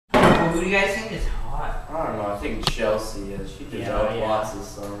Who do you guys think is hot? I don't know. I think Chelsea is. She developed lots this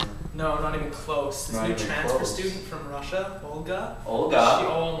summer. No, not even close. This Not new even transfer close. student from Russia, Olga. Olga?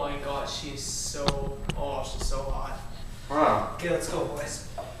 Oh my god, she's so hot. Huh. Okay, let's go, boys.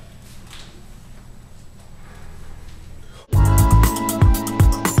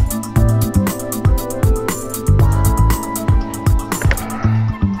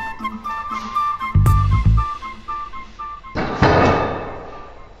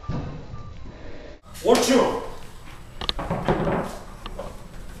 What you?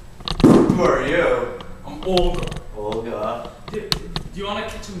 Who are you? I'm Olga. Olga. Do you want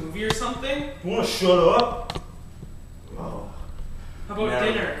to catch a movie or something? You wanna shut up? Oh. How about No.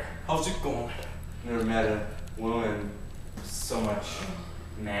 dinner? How's it going? Never met a woman with so much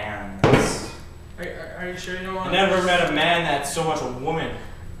man. Are you sure you don't want I never met a man that's so much a woman.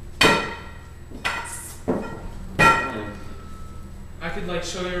 I could like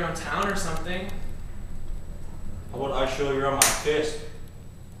show you around town or something. How about I show you around my fist?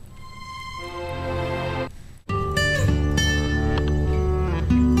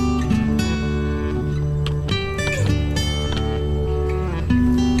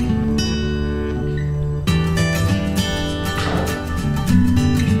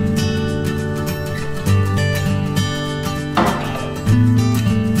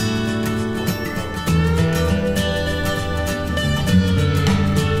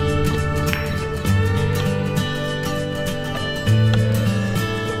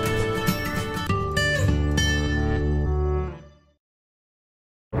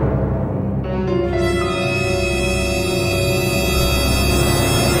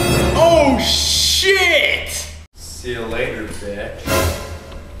 See you later, bitch.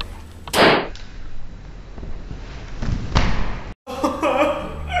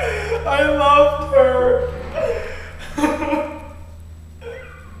 I loved her.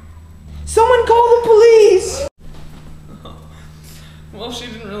 Someone call the police! Well, she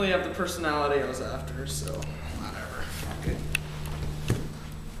didn't really have the personality I was after, so.